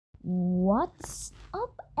What's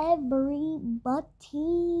up, everybody?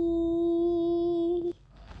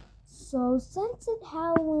 So since it's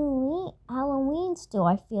Halloween still,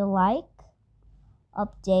 I feel like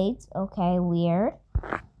updates. Okay, weird.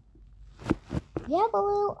 We have a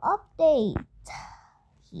little update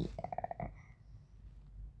here.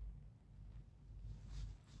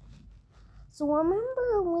 So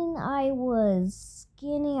remember when I was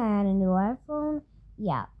skinny, I had a new iPhone?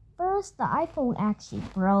 Yeah. First, the iPhone actually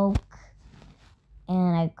broke,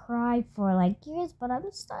 and I cried for like years. But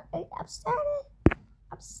I'm starting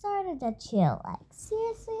to chill. Like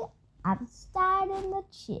seriously, I'm starting to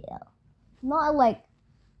chill. Not like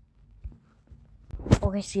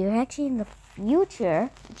okay. So you're actually in the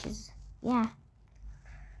future, which is yeah.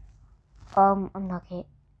 I'm not kidding.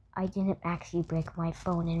 I didn't actually break my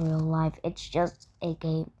phone in real life. It's just a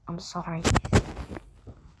game. I'm sorry.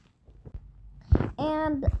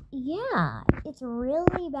 And yeah, it's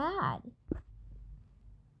really bad.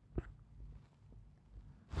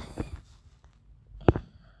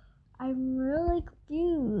 I'm really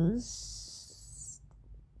confused.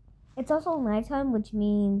 It's also nighttime, which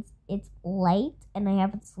means it's late and I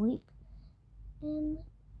haven't sleep. And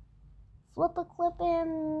flip a clip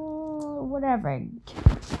and whatever.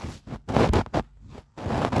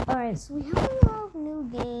 Alright, so we have a lot of new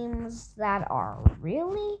games that are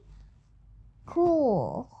really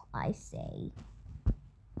cool, I say.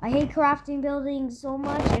 I hate crafting buildings so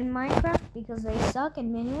much in Minecraft because they suck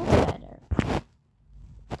and manual's better.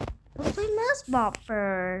 Let's play Mousebot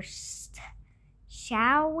first.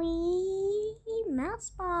 Shall we?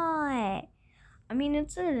 Mousebot. I mean,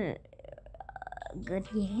 it's a good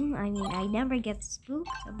game. I mean, I never get spooked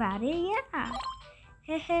about it. Yeah.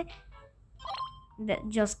 Hehe.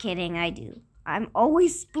 Just kidding, I do. I'm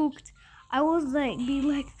always spooked. I was like, be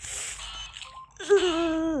like,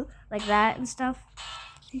 like that and stuff.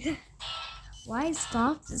 Why I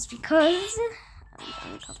stopped is because I'm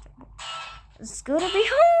uncomfortable. It's good to be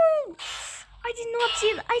home. I did not see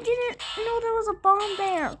it. I didn't know there was a bomb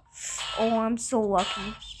there. Oh, I'm so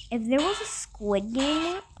lucky. If there was a Squid Game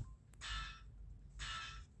there,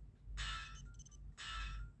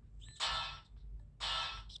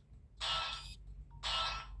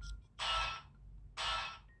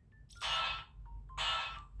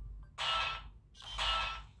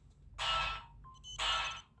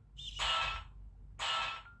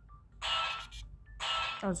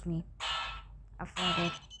 that was me. I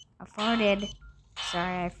farted.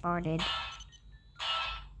 Sorry, I farted.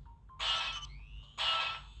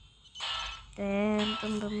 Then,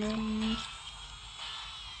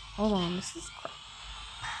 hold on, this is push.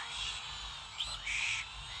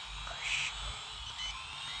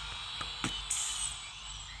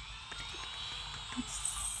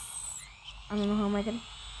 I don't know how am I gonna.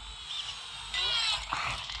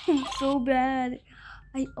 I'm so bad.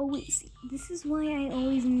 This is why I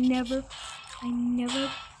never.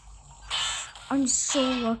 I'm so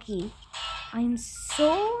lucky. I'm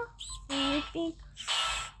so flipping.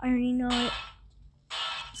 I already know it.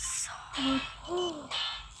 I'm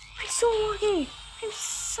so lucky. I'm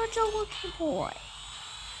such a lucky boy.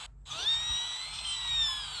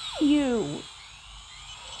 You.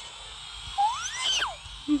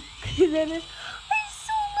 I'm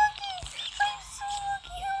so lucky.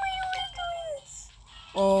 How am I always doing this?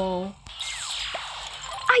 Oh.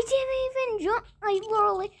 I didn't even jump. I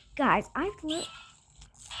literally, guys, I'm scared.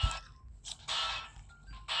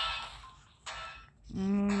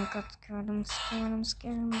 I'm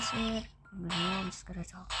just gonna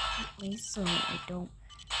talk quickly so I don't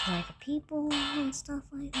bother the people and stuff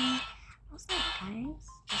like that. What's that, guys?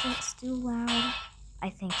 Is it still loud? I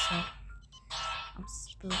think so. I'm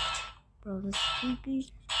spooked. Bro, this is spooky.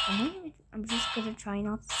 I'm just gonna try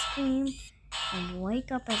not to scream and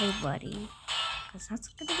wake up everybody. Because that's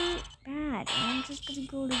gonna be bad. And I'm just gonna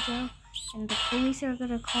go to jail. And the police are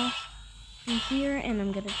gonna call me here. And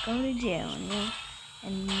I'm gonna go to jail.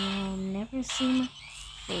 And you'll never see my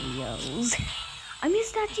videos. I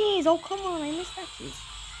missed that cheese. Oh, come on. I missed that cheese.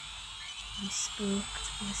 I'm spooked.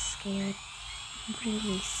 I'm scared. I'm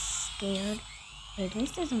really scared. Hey, at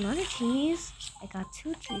least there's another cheese. I got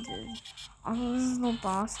 2 cheeses. Also, this is the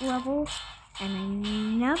boss level. And I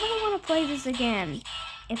never want to play this again.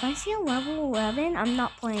 If I see a level 11, I'm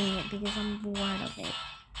not playing it because I'm bored of it.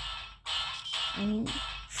 I mean,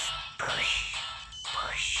 push.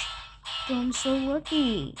 Bro, I'm so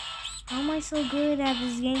lucky. How am I so good at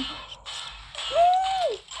this game?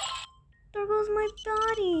 No! There goes my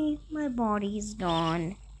body. My body's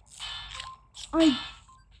gone. I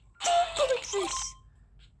don't exist.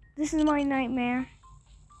 This is my nightmare.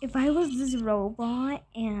 If I was this robot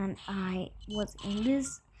and I was in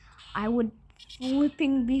this, I would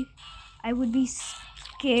I would be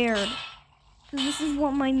scared. Cause this is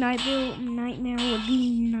what my nightmare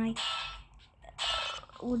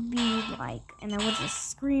would be like, and I would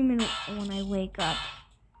just scream when I wake up.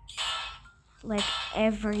 Like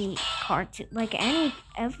every cartoon,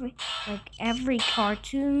 every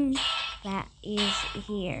cartoon that is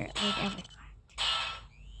here, like every cartoon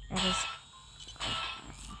that is.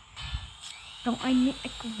 Don't I miss?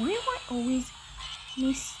 Why do I always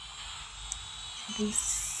miss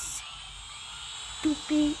this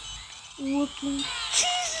stupid looking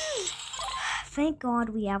cheese? Thank God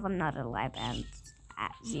we have another life at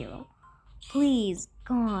 0. Please,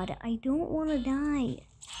 God, I don't want to die.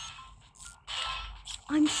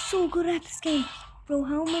 I'm so good at this game. Bro,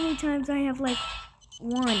 how many times I have like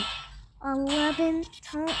won? 11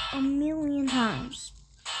 times, a million times.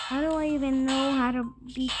 How do I even know how to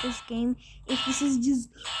beat this game if this is just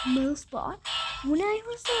no spot? When I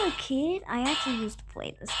was a kid, I actually used to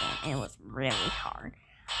play this game and it was really hard.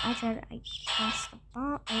 I passed the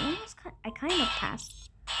ball. I kind of passed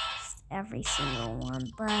every single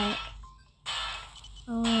one, but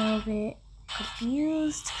a little bit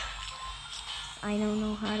confused. I don't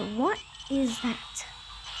know how to. What is that?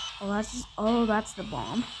 Oh, that's the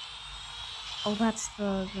bomb. Oh, that's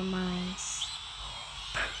the mines.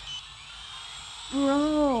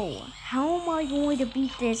 Bro, how am I going to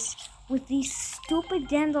beat this with these stupid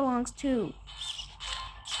dandelions too?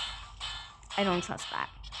 I don't trust that.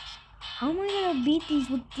 How am I gonna beat these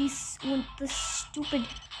with the stupid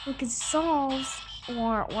wicked saws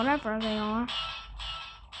or whatever they are?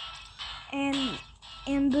 And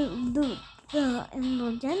the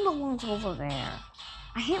dandelions over there.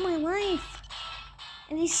 I hate my life.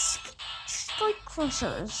 And these strike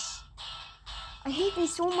crushers. I hate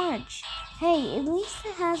these so much. Hey, at least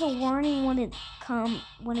it has a warning when it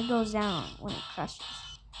goes down, when it crushes.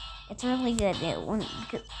 It's really good. You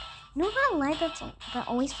know that light that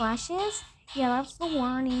always flashes? Yeah, that's the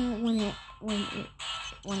warning when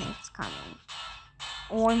it's coming.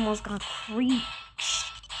 Oh, I almost got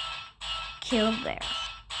killed there.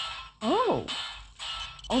 Oh,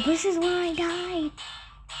 this is where I died.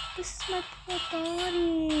 This is my poor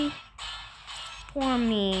body. Poor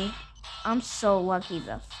me. I'm so lucky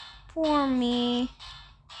though. Poor me.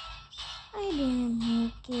 I didn't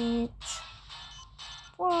make it.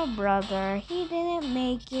 Poor brother. He didn't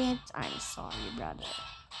make it. I'm sorry, brother.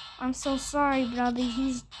 I'm so sorry, brother.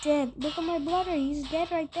 He's dead. Look at my brother. He's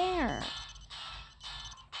dead right there.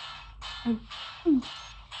 I'm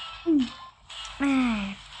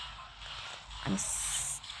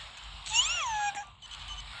scared.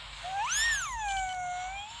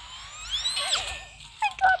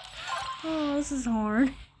 Oh, this is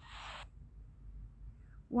hard.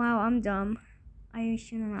 Wow, I'm dumb. I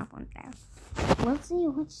shouldn't have went there. Let's see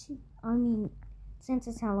since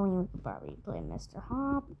it's Halloween, we could probably play Mr.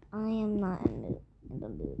 Hop. I am not in the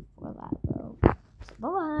mood for that though. So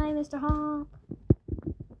bye-bye, Mr. Hop.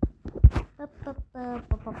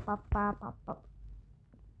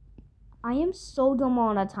 I am so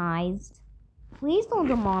demonetized. Please don't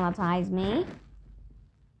demonetize me.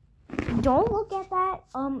 Don't look at that.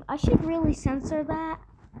 I should really censor that.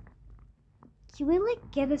 Can we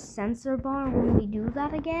get a censor bar when we do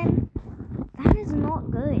that again? That is not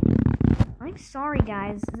good. I'm sorry,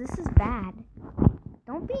 guys. This is bad.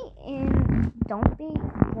 Don't be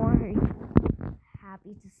more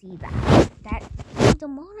happy to see that I'm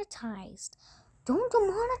demonetized. Don't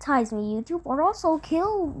demonetize me, YouTube, or also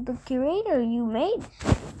kill the creator who made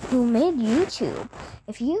YouTube.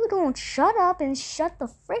 If you don't shut up and shut the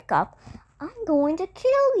frick up, I'm going to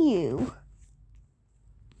kill you.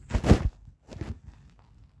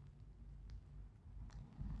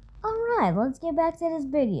 Alright, let's get back to this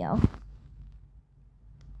video.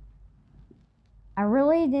 I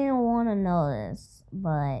really didn't want to know this,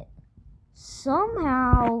 but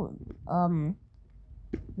somehow,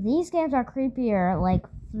 these games are creepier, like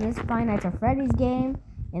this Five Nights at Freddy's game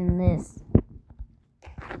and this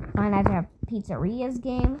Five Nights at Pizzeria's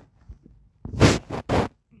game.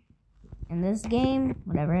 And this game,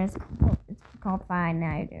 whatever it's called Five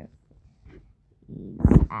Nights at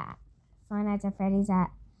Freddy's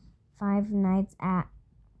at Five Nights at.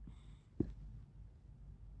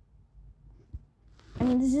 I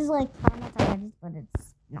mean, this is like Five Nights at Freddy's, but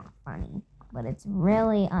it's not funny. But it's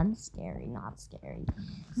really unscary, not scary.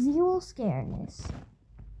 Zero scariness.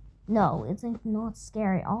 No, it's like not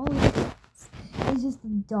scary. All it is just a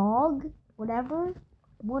dog, whatever.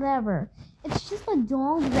 It's just a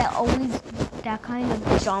dog that kind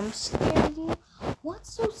of jump scares you.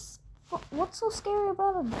 What's so scary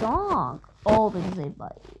about a dog? Oh, because they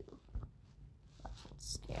bite you. That's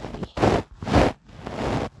what's scary.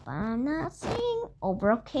 I'm not saying. Oh,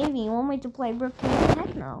 Brookhaven. You want me to play Brookhaven?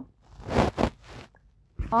 Heck no.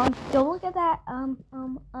 Don't look at that.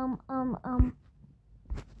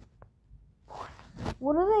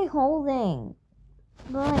 What are they holding?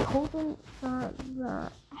 They're like holding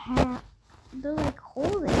the hat. They're like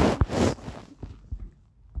holding.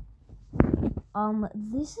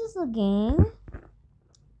 This is a game.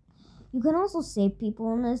 You can also save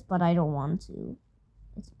people in this, but I don't want to.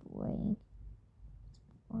 It's boring.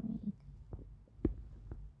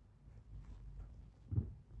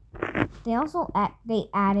 They also they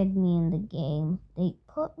added me in the game. They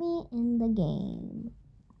put me in the game.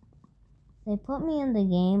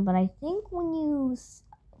 But I think when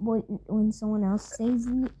someone else saves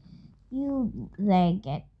you, they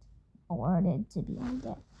get awarded to be on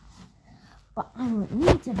there. But I don't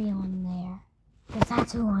need to be on there, because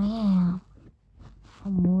that's who I am.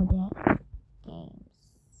 I'm awarded games.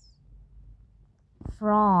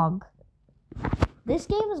 Frog. This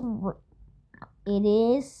game is. It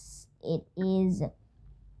is.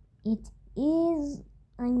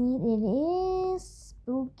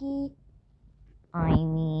 Spooky. I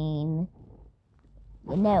know.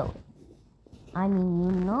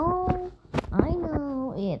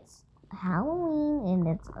 It's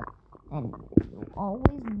Halloween, and you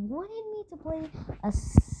always wanted me to play a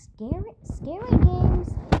scary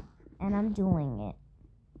games, and I'm doing it.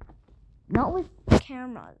 Not with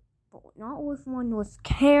cameras, but not with one with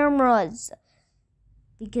cameras.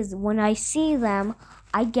 Because when I see them,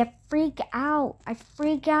 I get freaked out. I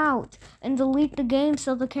freak out and delete the game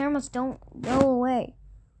so the cameras don't go away.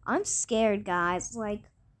 I'm scared, guys.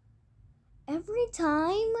 Like, every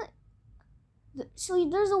time. So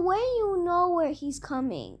there's a way you know where he's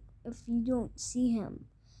coming if you don't see him.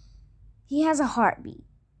 He has a heartbeat.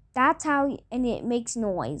 That's how, and it makes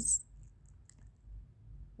noise.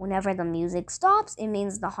 Whenever the music stops, it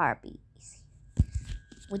means the heartbeat.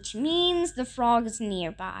 Which means the frog is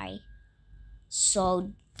nearby.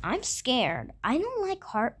 So I'm scared. I don't like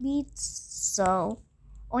heartbeats, so.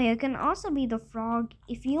 Oh yeah, it can also be the frog.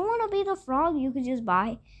 If you want to be the frog, you could just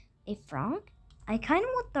buy a frog. I kind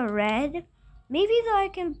of want the red. Maybe I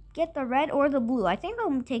can get the red or the blue. I think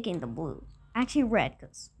I'm taking the blue. Actually, red,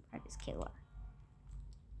 because red is killer.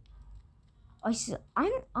 I'm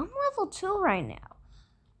level 2 right now.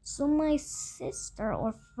 So my sister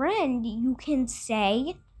or friend, you can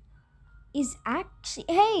say, is actually,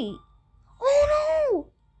 hey, oh no!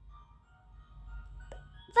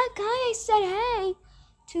 That guy I said hey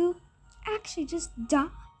to actually just died.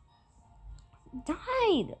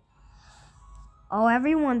 Oh,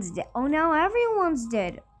 everyone's dead. Oh, now everyone's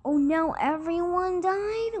dead. Oh, now everyone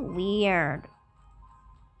died? Weird.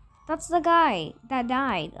 That's the guy that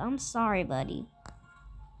died. I'm sorry, buddy.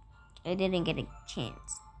 I didn't get a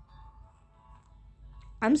chance.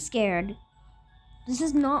 I'm scared. This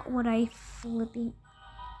is not what I flipping.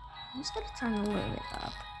 I'm just gonna turn a little bit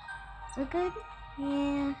up. Is that good?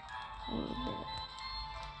 Yeah, a little bit.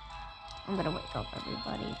 I'm gonna wake up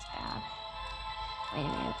everybody. It's bad. Wait a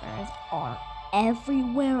minute, guys. Are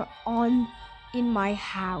everywhere in my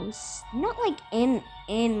house? Not like in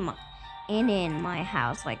my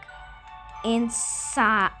house, like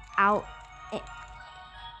inside out,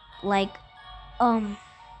 like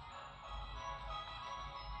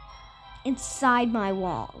inside my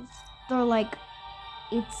walls. They're like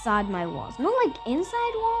inside my walls. Not like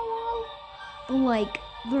inside walls, but like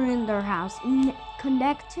they're in their house.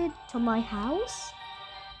 Connected to my house,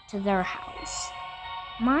 to their house.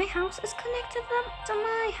 My house is connected to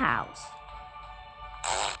my house.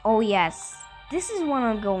 Oh yes. This is what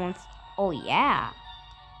I'm going for. Oh yeah.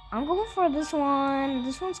 I'm going for this one.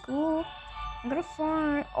 This one's cool. I'm gonna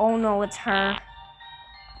fart. Oh no, it's her.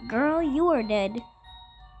 Girl, you are dead.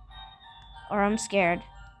 Or I'm scared.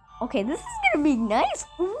 Okay, this is gonna be nice.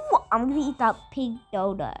 Ooh, I'm gonna eat that pink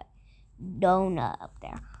donut up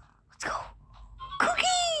there. Let's go.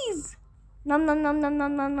 Cookies! Nom nom nom nom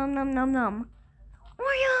nom nom nom nom nom nom.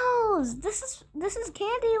 Oreos! This is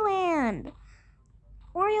Candyland.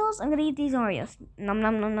 Oreos? I'm gonna eat these Oreos. Nom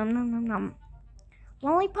nom nom nom nom nom nom.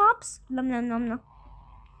 Lollipops? Nom nom nom nom.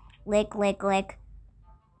 Lick, lick, lick.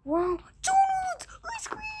 Wow. Donuts! Ice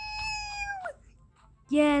cream!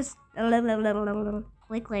 Yes. Lick, lick,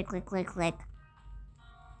 lick, lick, lick.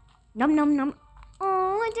 Nom nom nom.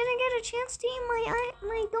 Oh, I didn't get a chance to eat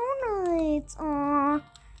my donuts. Aw.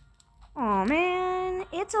 Aw, man.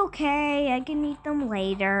 It's okay. I can eat them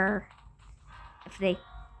later. If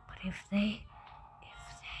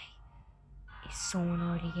someone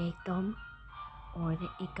already ate them, or it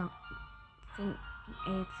got a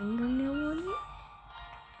fingernail on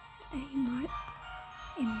it,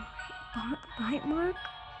 a bite mark,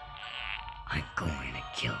 I'm going to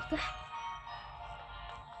kill them.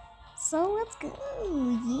 So let's go.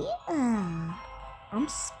 Yeah. I'm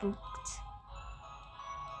spooked.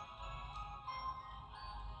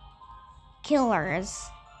 Killers.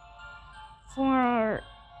 For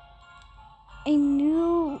a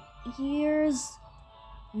New Year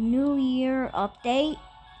update.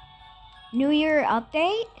 New Year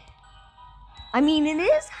update? I mean, it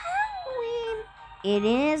is Halloween. It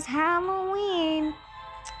is Halloween.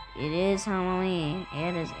 It is Halloween.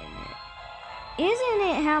 It isn't it? Isn't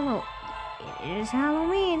it Halloween? It is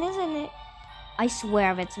Halloween, isn't it? I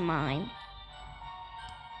swear it's mine.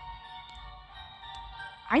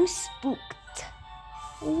 I'm spooked.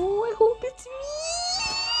 Oh, I hope it's me.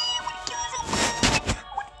 I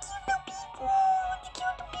want to kill the people. I want to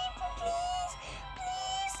kill the people, please.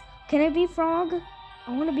 Please. Can I be Frog?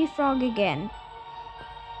 I want to be Frog again.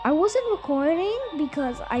 I wasn't recording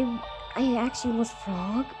because I actually was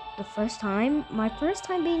Frog the first time. My first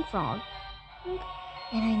time being Frog. And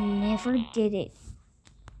I never did it.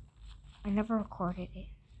 I never recorded it.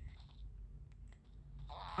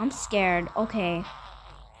 I'm scared. Okay.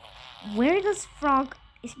 Where does Frog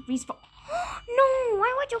respawn? No!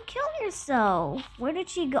 Why would you kill yourself? Where did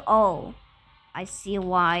she go? Oh. I see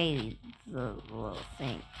why the little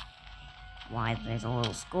thing. Why there's a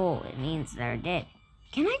little skull. It means they're dead.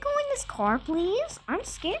 Can I go in this car, please? I'm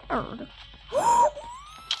scared.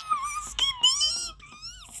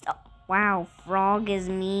 Wow, Frog is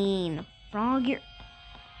mean. Frog, you're...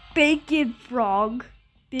 Bacon Frog.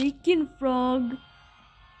 Bacon Frog.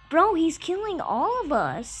 Bro, he's killing all of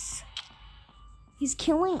us. He's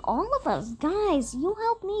killing all of us. Guys, you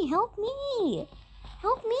help me. Help me.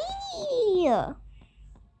 Help me.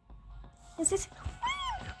 Is this...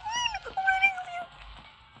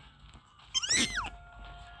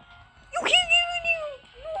 You can't get in here.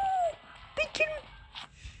 No. Bacon.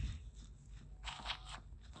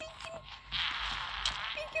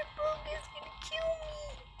 Bacon Frog is gonna kill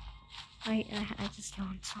me. I just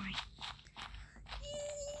yawned, sorry.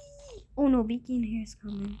 Oh no, Bacon here is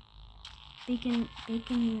coming. Bacon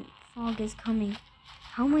Frog is coming.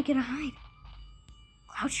 How am I gonna hide?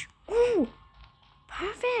 Crouch. Oh,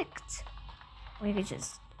 perfect. Wait, I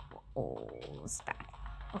just. Oh, it's bad.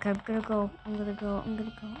 Okay, I'm gonna go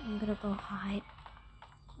hide.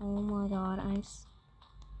 Oh my god, I'm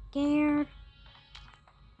scared.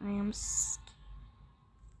 I am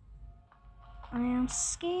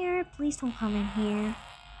scared. Please don't come in here.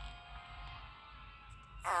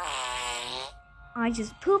 I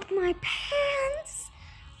just pooped my pants.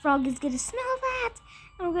 Frog is gonna smell that.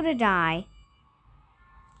 And I'm gonna die.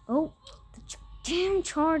 Oh, the damn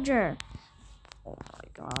charger. Oh my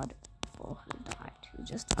god. Oh, who died? Who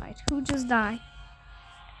just died? Who just died?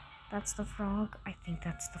 That's the Frog. I think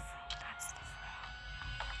that's the Frog. That's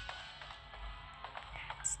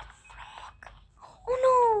the Frog. Oh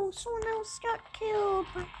no! Someone else got killed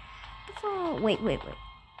by the Frog. Wait.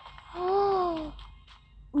 Oh.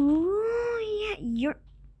 Ooh, yeah, you're...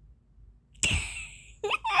 She's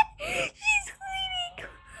hiding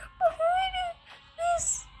behind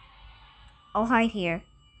this. I'll hide here.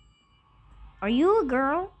 Are you a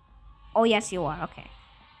girl? Oh, yes, you are. Okay.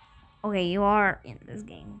 Okay, you are in this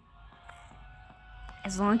game.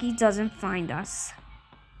 As long as he doesn't find us.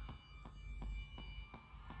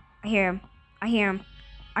 I hear him. I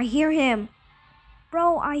hear him.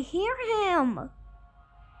 Bro, I hear him.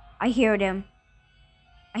 I heard him.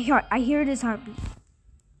 I heard his heartbeat.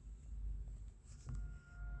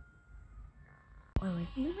 Oh,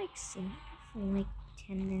 if you like sing for like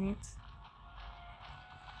 10 minutes.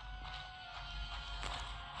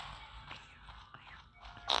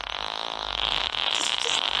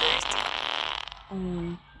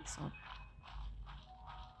 Oh, so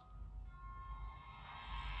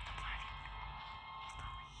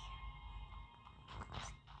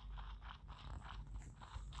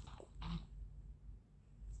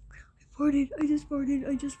I just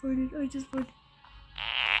farted.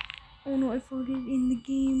 Oh no, I farted in the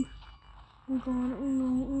game. Oh god, oh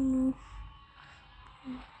no.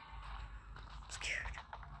 I'm scared.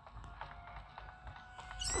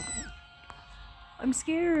 I'm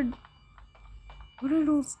scared. What are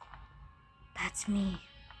those? That's me.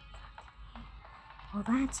 Oh,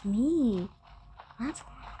 that's me. That's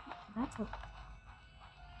what.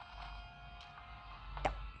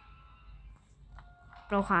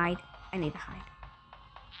 Bro, hide. I need to hide.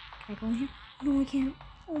 Can I go in here? No, I can't.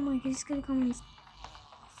 Oh my god, he's gonna come in. I'm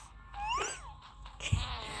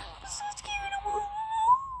so scared.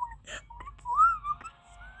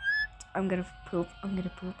 I'm gonna poop.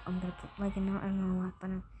 Like, I don't know what, but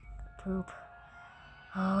I'm gonna poop.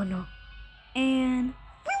 Oh no. And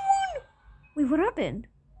we won! Wait, what happened?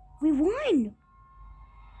 We won!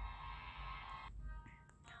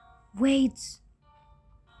 Wait.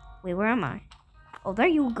 Wait, where am I? Oh, there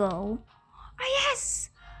you go. Ah,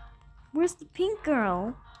 yes! Where's the pink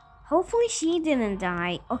girl? Hopefully she didn't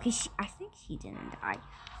die. Okay, I think she didn't die.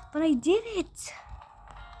 But I did it.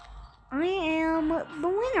 I am the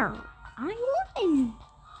winner. I won.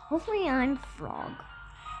 Hopefully I'm frog.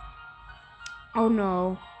 Oh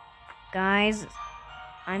no. Guys,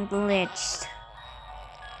 I'm glitched.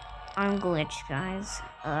 I'm glitched, guys.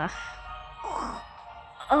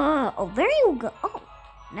 Oh, there you go. Oh,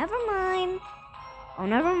 never mind. Oh,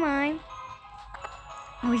 never mind.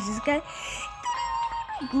 I was just gonna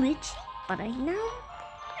glitch, but I now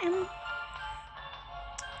am.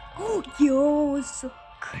 Oh, yo, so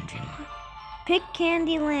cringy. Pick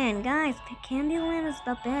Candyland, guys. Pick Candyland is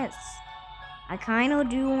the best. I kind of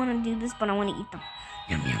do want to do this, but I want to eat them.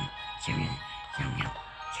 Yum yum, yum yum, yum yum.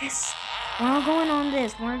 Yes, we're all going on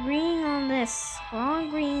this. We're agreeing on this. We're all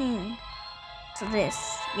agreeing to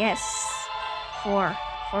this. Yes, 4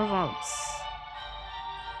 votes.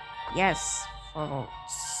 Yes, 4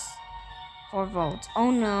 votes. 4 votes. Oh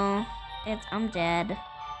no, I'm dead.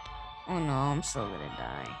 Oh no, I'm so gonna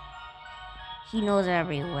die. He knows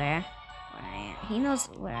everywhere where I am. He knows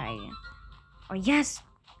where I am. Oh yes.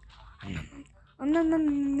 Nom nom nom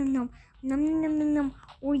nom nom nom nom nom nom.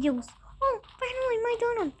 Oreos. Oh, finally my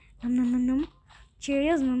donut. Nom nom nom nom.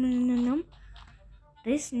 Cheerios. Nom nom nom nom.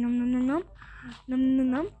 This nom nom nom nom. Nom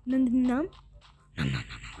nom nom nom nom nom. Nom nom nom.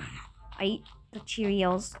 I eat the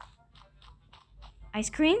Cheerios. Ice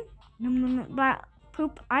cream. Nom nom nom. But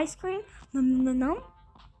poop ice cream. Nom nom nom.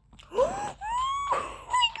 Oh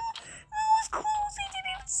my god, that was close. I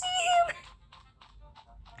didn't see him.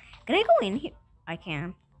 Can I go in here? I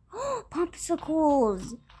can. Oh,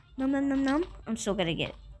 popsicles. Nom nom nom nom. I'm still gonna get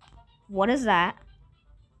it. What is that?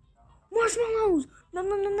 Marshmallows. Nom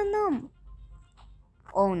nom nom nom nom.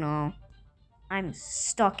 Oh no. I'm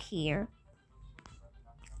stuck here.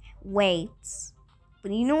 Wait.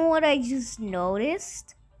 But you know what I just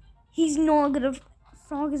noticed?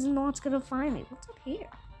 Frog is not gonna find me. What's up here?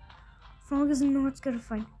 Frog is not gonna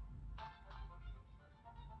find me.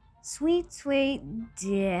 Sweet, sweet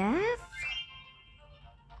death?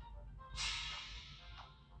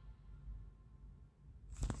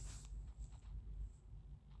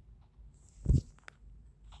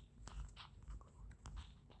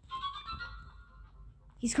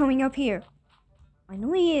 He's coming up here. I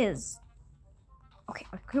know he is. Okay,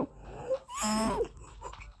 okay.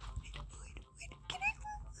 Can I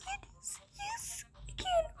hide? Yes, I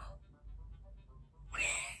can.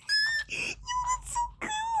 That's so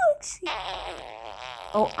cool, actually.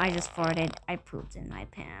 Oh, I just farted. I pooped in my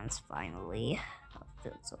pants, finally. That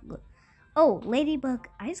feels so good. Oh, ladybug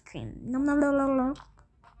ice cream. Nom nom nom nom nom.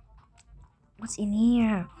 What's in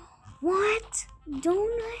here? What?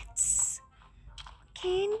 Donuts?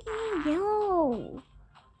 Candy? Yo.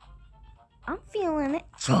 I'm feeling it.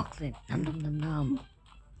 Chocolate. Nom nom nom nom.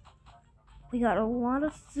 We got a lot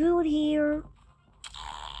of food here.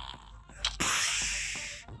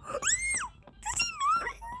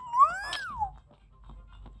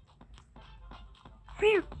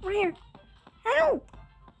 Rare, rare. Help!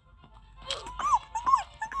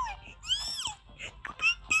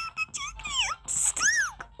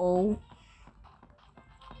 Oh.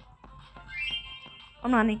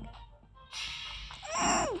 I'm running.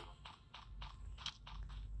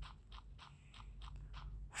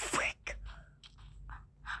 Frick.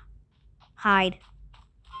 Hide.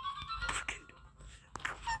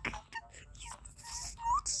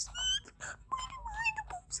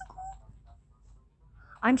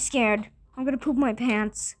 I'm scared. I'm gonna poop my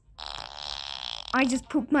pants. I just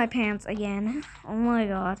pooped my pants again. Oh my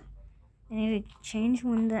god. I need to change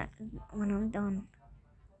when I'm done.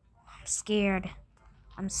 I'm scared.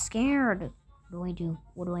 I'm scared. What do I do?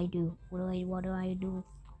 What do I do? What do I do?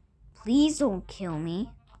 Please don't kill me.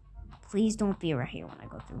 Please don't be right here when I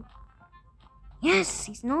go through. Yes,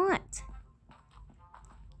 he's not.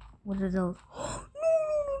 What are those? No,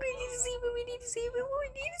 we need to save him. We need to save him. We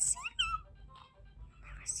need to save him. He'll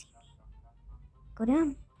never see me. Go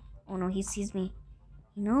down. Oh no, he sees me.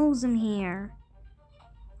 He knows I'm here.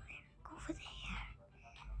 Go over there.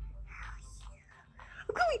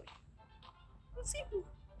 I'm coming. Let's see him.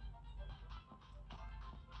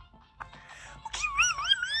 Okay,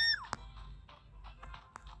 run.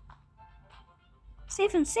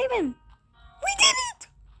 Save him, save him. We did it.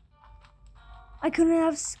 I couldn't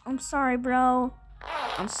have. I'm sorry, bro.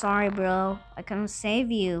 I'm sorry, bro. I couldn't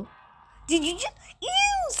save you. Did you just?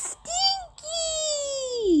 Ew, stinky.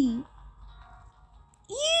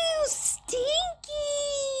 You stinky!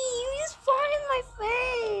 You just farted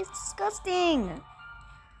disgusting.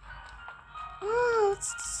 Oh,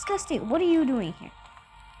 it's disgusting. What are you doing here?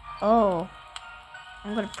 Oh,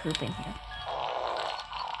 I'm gonna poop in here.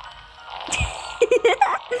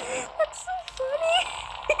 That's so funny.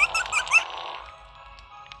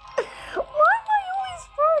 Why am I always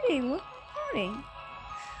farting? What am I farting?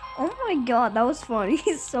 Oh my god, that was funny.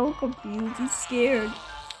 He's so confused. He's scared.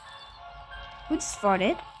 Who just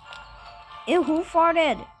farted? Ew, who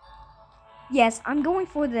farted? Yes, I'm going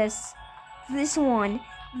for this. This one.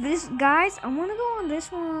 This, guys, I want to go on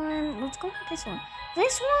this one. Let's go with this one.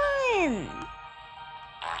 This one.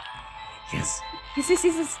 Yes. Yes, yes,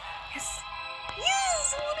 yes, yes. Yes.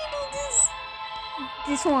 Yes, I want to do this.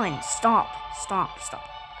 This one. Stop. Stop. Stop.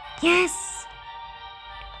 Yes.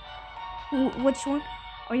 Which one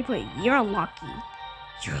are you playing? You're lucky.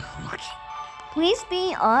 You're lucky. Please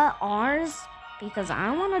be ours because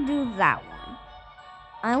I want to do that one.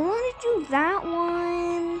 I want to do that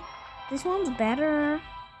one. This one's better.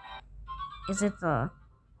 Is it the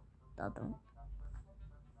other one?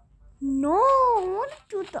 No, I want to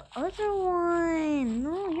do the other one.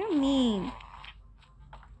 No, you're mean.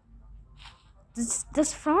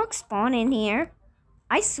 Does frog spawn in here?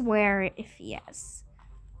 I swear if yes.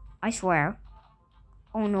 I swear.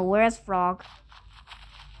 Oh no, where's frog?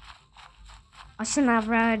 I shouldn't have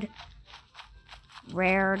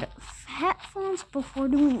rared headphones before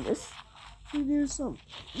doing this. So there's some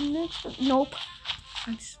next. Nope.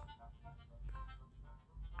 I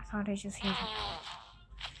thought I just heard him.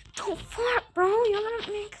 Don't fart, bro. You're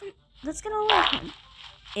gonna make him. Let's get away from him.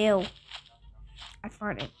 Ew. I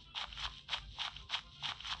farted.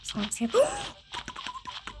 Someone's here.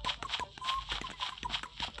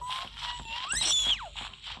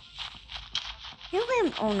 Kill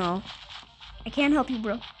him. Oh no. I can't help you,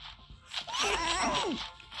 bro.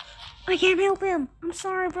 I can't help him. I'm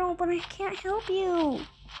sorry, bro, but I can't help you.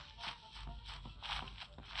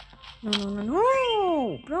 No, no, no,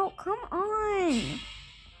 no. Bro, come on.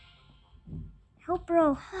 Help,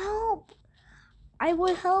 bro. Help. I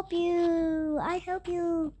will help you. I help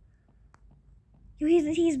you. He's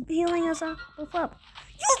healing us up. Both up.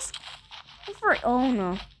 Yes! Oh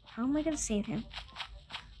no. How am I gonna save him?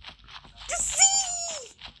 Just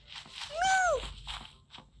see! No!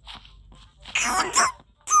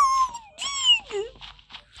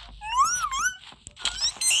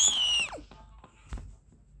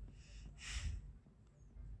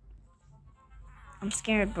 I'm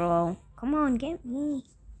scared, bro. Come on, get me.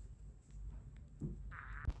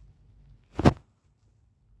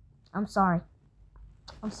 I'm sorry.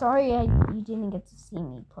 I'm sorry you didn't get to see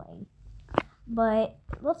me play. But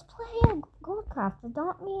let's play Goldcraft.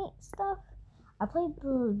 Adopt me stuff. I played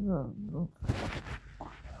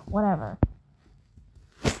whatever.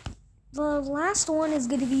 The last one is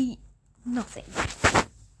gonna be nothing.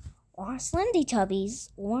 Or Slendy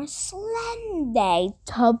Tubbies. Or Slendy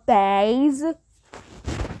Tubbies.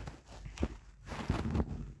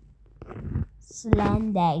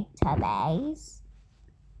 Slendy Tubbies.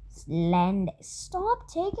 Stop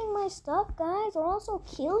taking my stuff, guys, or else I'll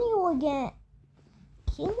kill you again.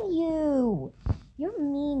 Kill you. You're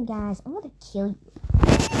mean, guys. I'm gonna kill you.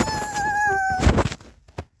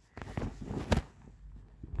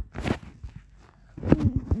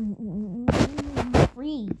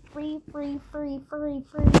 Free.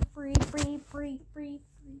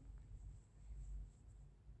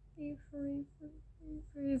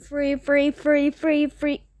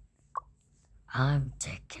 I'm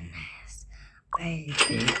taking this, baby.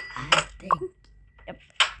 I think. Yep.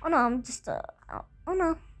 Oh no, I'm just oh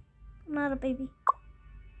no, I'm not a baby.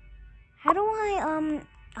 How do I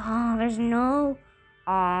Oh, there's no.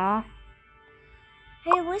 Aw.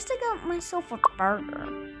 Hey, at least I got myself a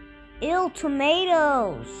burger. Ew,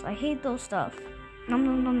 tomatoes. I hate those stuff. Nom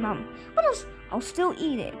nom nom nom. But I'll still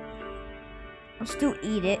eat it. I'll still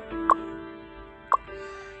eat it.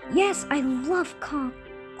 Yes, I love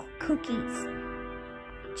cookies.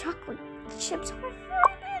 Chocolate chips are my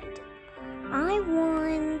favorite. I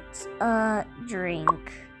want a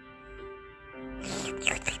drink.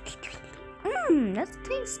 That's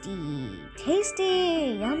tasty.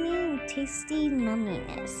 Tasty. Yummy. Tasty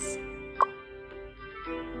numminess.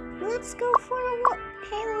 Let's go for a walk.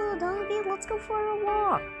 Hey, little doggy, let's go for a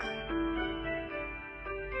walk.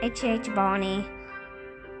 H Bonnie.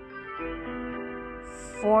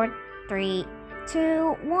 4, 3,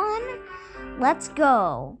 2, 1. Let's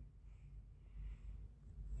go.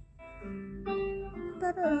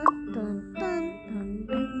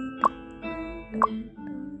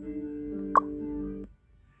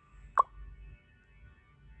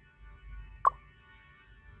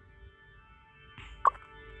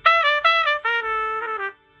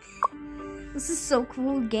 This is so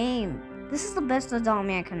cool game. This is the best Adopt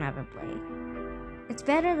Me I can ever play. It's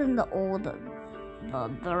better than the old, the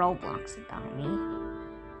Roblox Adopt Me.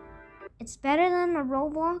 It's better than the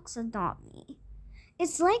Roblox Adopt Me.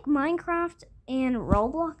 It's like Minecraft and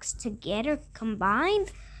Roblox together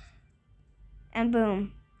combined. And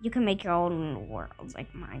boom, you can make your own worlds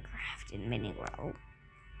like Minecraft and Mini World.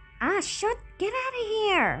 Ah, get out of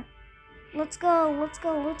here. Let's go, let's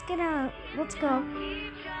get out, let's go.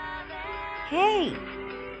 Hey.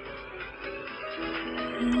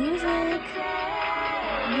 Music.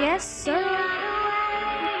 Yes, sir.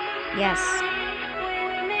 Yes.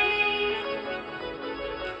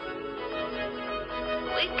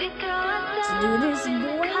 Let's do this,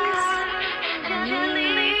 boys.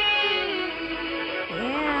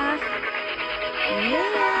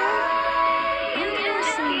 Yeah. I'm doing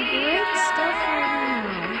some great stuff right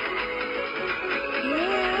now.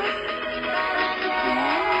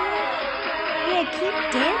 Yeah, keep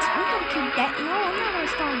dancing. I'm gonna keep that. No, I'm not gonna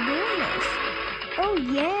stop doing this. Oh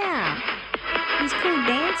yeah. These cool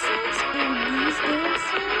dances and these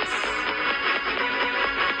dances.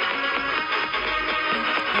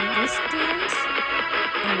 And this dance.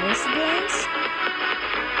 And this dance.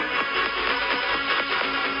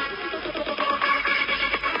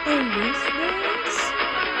 And this dance.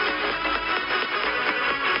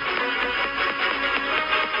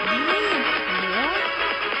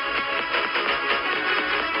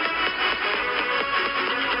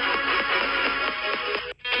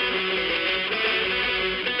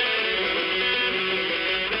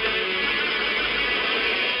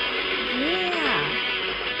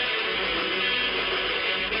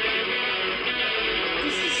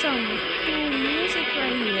 Some cool music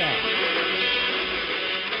right here.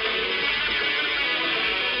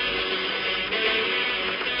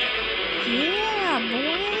 Yeah,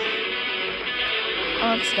 boy. Oh,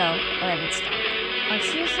 let's go. Alright, let's stop. Oh,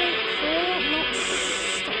 seriously? For real? No,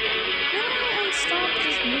 stop. How do I unstop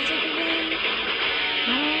this music again?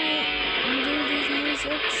 How do I undo these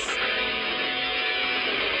musics?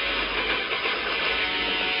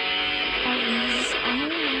 Oh, these. Oh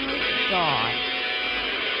my god.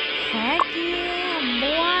 Heck yeah,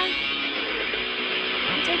 boy.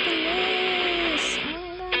 I'm taking this.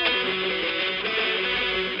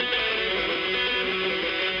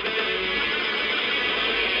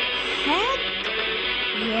 Heck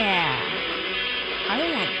yeah. I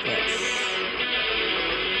want this.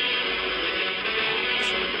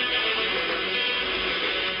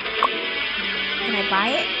 Can I buy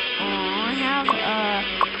it? Oh, I have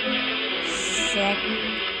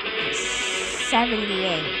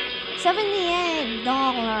 $78.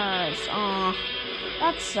 Oh,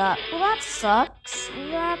 that sucks. Well, that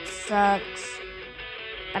sucks.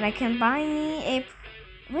 But I can buy me at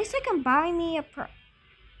least I can buy me a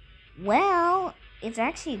well, it's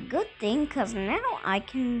actually a good thing because now I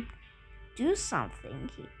can do something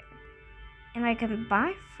here. And I can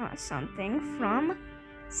buy something from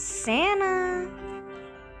Santa.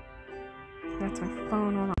 That's my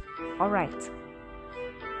phone. Hold on. Alright.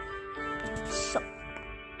 So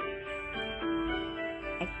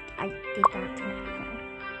I did that to my phone.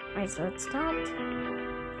 Alright, so it stopped.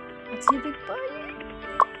 Let's see a big button.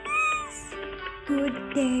 Yes! Good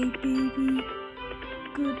day, baby.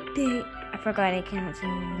 Good day. I forgot I can't do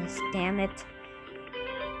this. Damn it.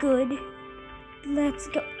 Good. Let's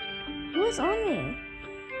go. Who is on me?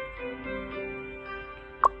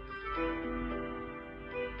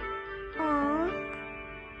 Aww.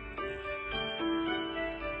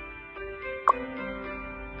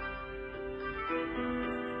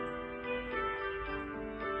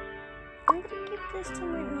 I'm gonna give this to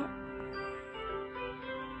my mom.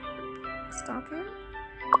 Stop him.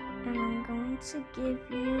 And I'm going to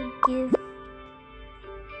give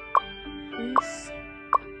this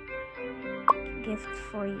gift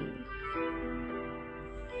for you.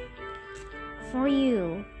 For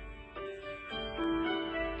you.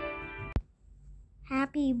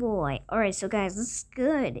 Happy boy. Alright, so guys, this is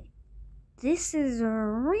good. This is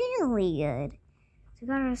really good. So we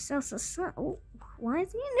got ourselves a son. Oh, why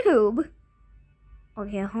is he a noob?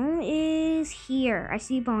 Okay, home is here. I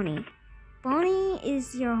see Bonnie. Bonnie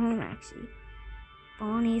is your home, actually.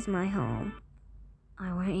 Bonnie's my home.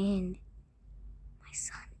 I went in. My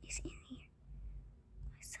son is in here.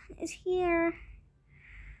 My son is here.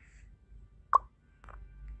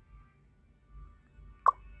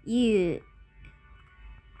 You.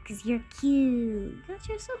 Because you're cute. Got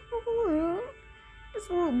yourself a balloon. Just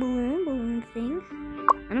a little balloon thing.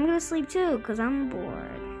 And I'm gonna sleep too, because I'm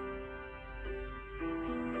bored.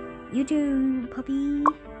 You too, puppy.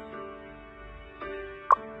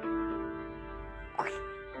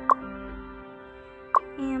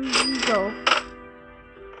 go.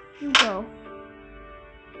 You go.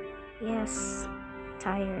 Yes.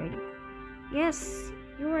 Tired. Yes.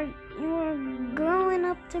 You are growing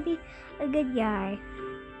up to be a good guy.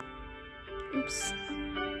 Oops.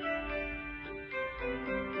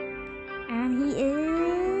 And he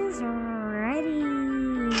is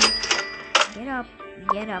ready. Get up.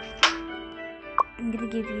 Get up. I'm gonna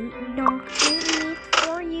give you dog treat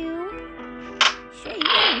for you. Sure you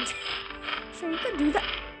can. Sure you can do that.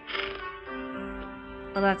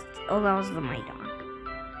 That was my dog.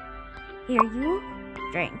 Here, you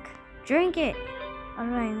drink. Drink it.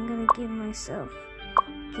 Alright, I'm gonna give my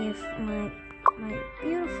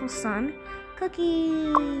beautiful son cookie.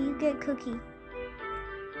 You get cookie.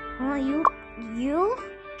 Well, you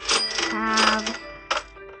have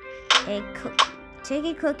a cookie. Take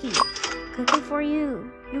a cookie. Cookie for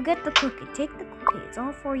you. You get the cookie. Take the cookie. It's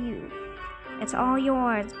all for you. It's all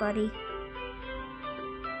yours, buddy.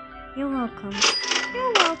 You're welcome.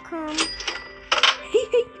 You're welcome.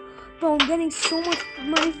 Bro, I'm getting so much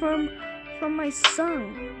money from my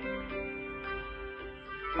son.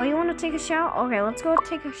 Oh, you want to take a shower? Okay, let's go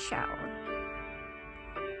take a shower.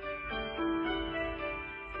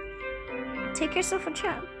 Take yourself a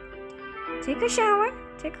shower. Take a shower.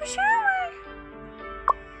 Take a shower.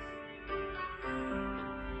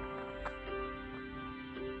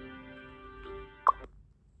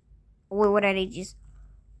 Wait, what did I just...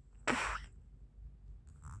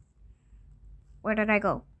 Where did I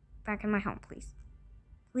go? Back in my home, please.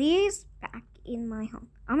 Please, back in my home.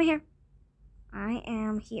 I'm here. I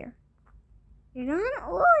am here. You're done?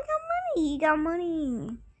 Oh, I got money. He got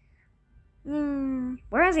money.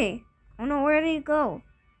 Where is he? Oh no, where did he go?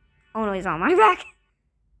 Oh no, he's on my back.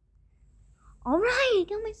 Alright,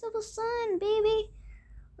 got myself a son, baby.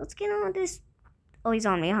 Let's get on with this. Oh, he's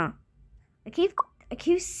on me, huh? I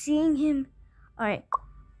keep seeing him. Alright.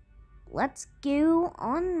 Let's go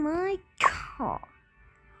on my car.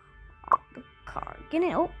 Off the car. Get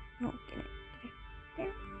it. Oh, no, get it. Get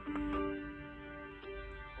it.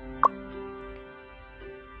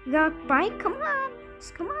 You got a bike? Come on.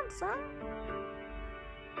 Just come on, son.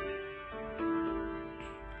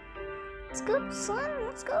 Let's go, son.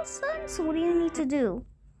 Let's go, son. So what do you need to do?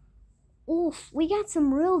 Oof, we got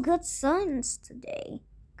some real good sons today.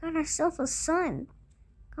 Got ourselves a son.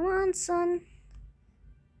 Come on, son.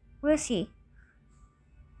 Where is he?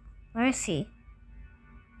 Where is he?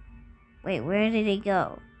 Wait, where did he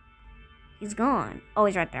go? He's gone. Oh,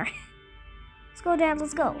 he's right there. Let's go, Dad.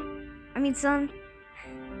 Let's go. I mean, son.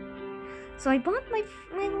 So I bought my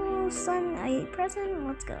little son a present.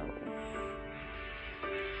 Let's go.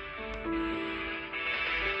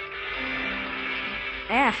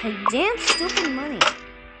 Ah, damn stupid money.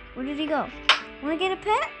 Where did he go? Wanna get a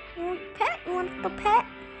pet? You want a pet? You want a pet?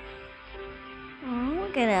 Oh,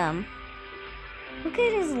 look at him. Look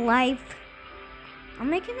at his life. I'm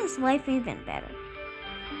making his life even better.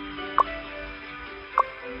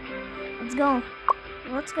 Let's go.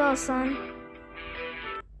 Let's go, son.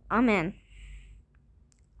 I'm in.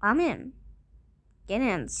 I'm in. Get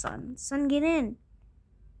in, son. Son, get in.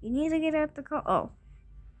 You need to get out the car. Oh.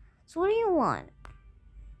 So what do you want?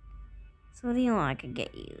 So what do you want? I could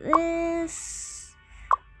get you this.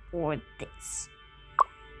 Or this.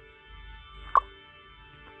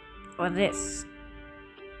 Or this.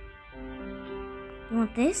 You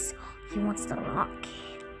want this? He wants the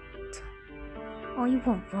rocket. Oh, you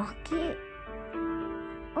want rocket?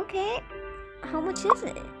 Okay. How much is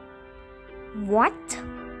it? What?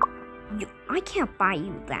 I can't buy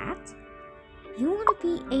you that. You want to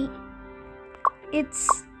be a...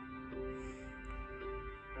 It's...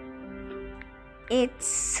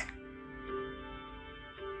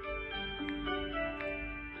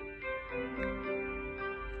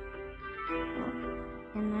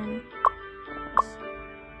 And then...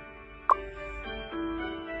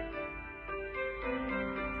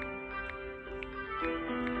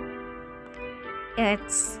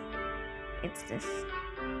 It's this.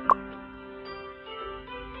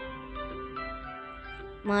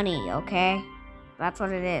 Money, okay? That's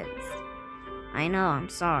what it is. I know, I'm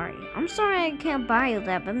sorry. I'm sorry I can't buy you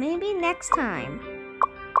that, but maybe next time.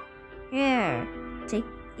 Here, take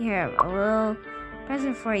here, a little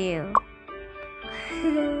present for you.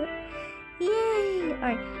 Yay!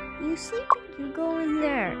 Alright, you sleep, you go in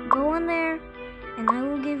there. Go in there, and I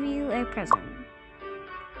will give you a present.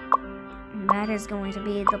 And that is going to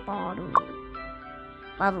be the bottle.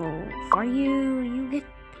 Bottle for you. You get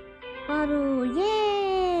bottle.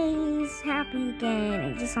 Yay! He's happy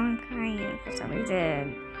again. He just started crying for some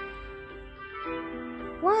reason.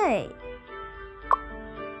 What?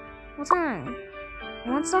 What's wrong?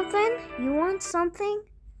 You want something? You want something?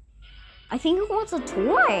 I think he wants a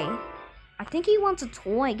toy. I think he wants a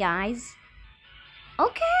toy, guys.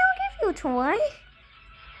 Okay, I'll give you a toy.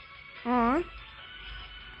 Hold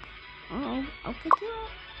on. I'll pick you up.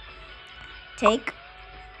 Take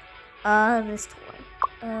this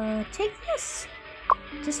toy. Take this.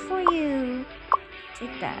 Just for you.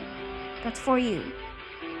 Take that. That's for you.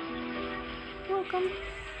 Welcome.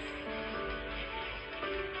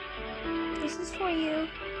 This is for you.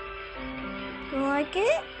 You like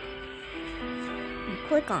it? You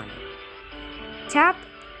click on it. Tap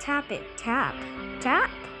it. Tap.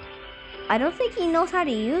 I don't think he knows how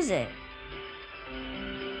to use it.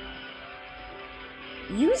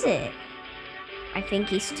 Use it. I think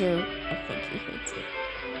he hates it.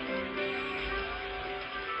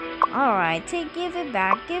 Alright, give it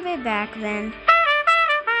back then.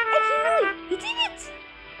 Hey, he did it!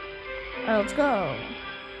 Alright, let's go.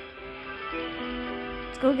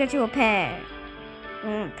 Let's go get you a pet. You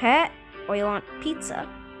want a pet? Or you want pizza?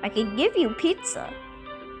 I can give you pizza.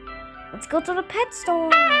 Let's go to the pet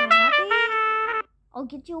store. Happy? I'll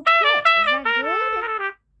get you a pet. Is that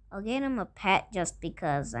good? I'll get him a pet just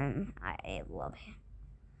because I love him.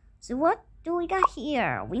 So what do we got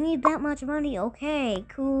here? We need that much money. Okay,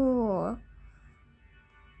 cool.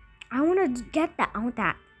 I want to get that. I want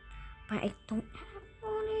that. But I don't have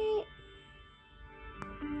money.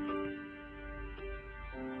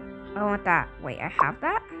 I want that. Wait, I have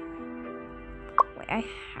that? Wait, I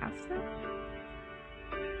have that?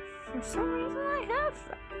 For some reason, I have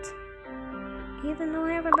that. Even though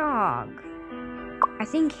I have a dog. I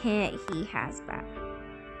think he has that.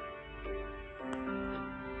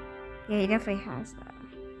 Yeah, he definitely has that.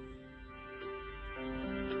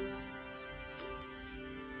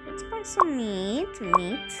 Let's buy some meat.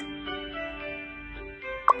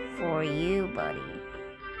 For you, buddy.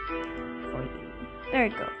 For you. There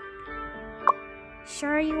you go.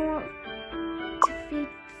 Sure you want to feed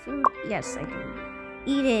food? Yes, I do.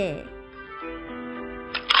 Eat it.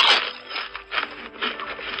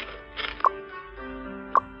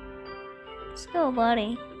 Let's go,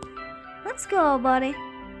 buddy. Let's go, buddy.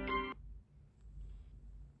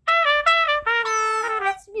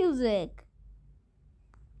 It's music.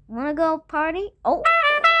 Wanna go party? Oh,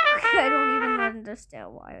 I don't even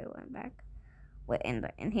understand why I went back. Wait,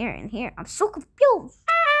 in here. I'm so confused.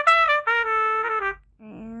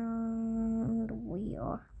 And we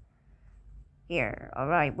are here. All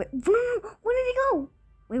right. Wait, where did he go?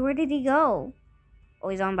 Wait, where did he go? Oh,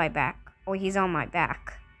 he's on my back.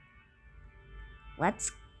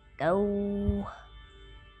 Let's go.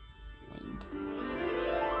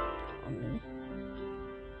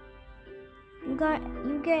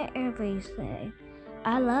 You get everything.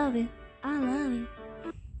 I love you.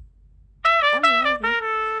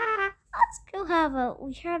 Let's go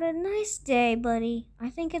we had a nice day, buddy. I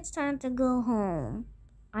think it's time to go home.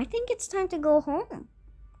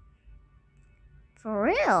 For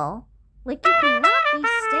real? Like you cannot be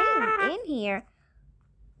staying in here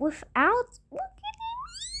without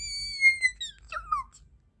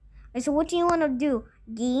so what do you want to do?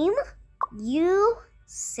 Game? You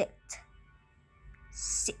sit.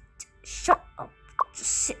 Shut up.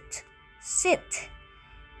 Just sit.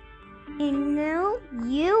 And now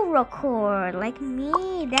you record like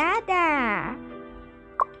me, Dada.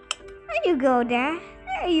 There you go, Dad.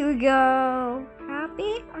 There you go.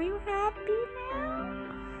 Happy? Are you happy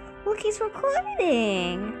now? Look, he's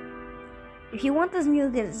recording. If you want this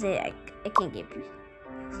music, I can give you.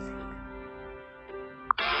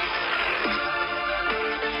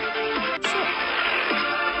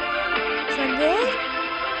 Is that good?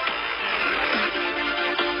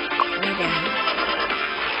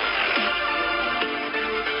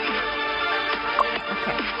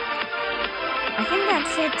 I think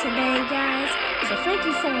that's it today, guys. So thank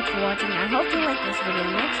you so much for watching. I hope you like this video.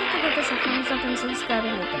 Make sure to give us a thumbs up and subscribe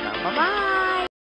and hit the bell. Bye-bye.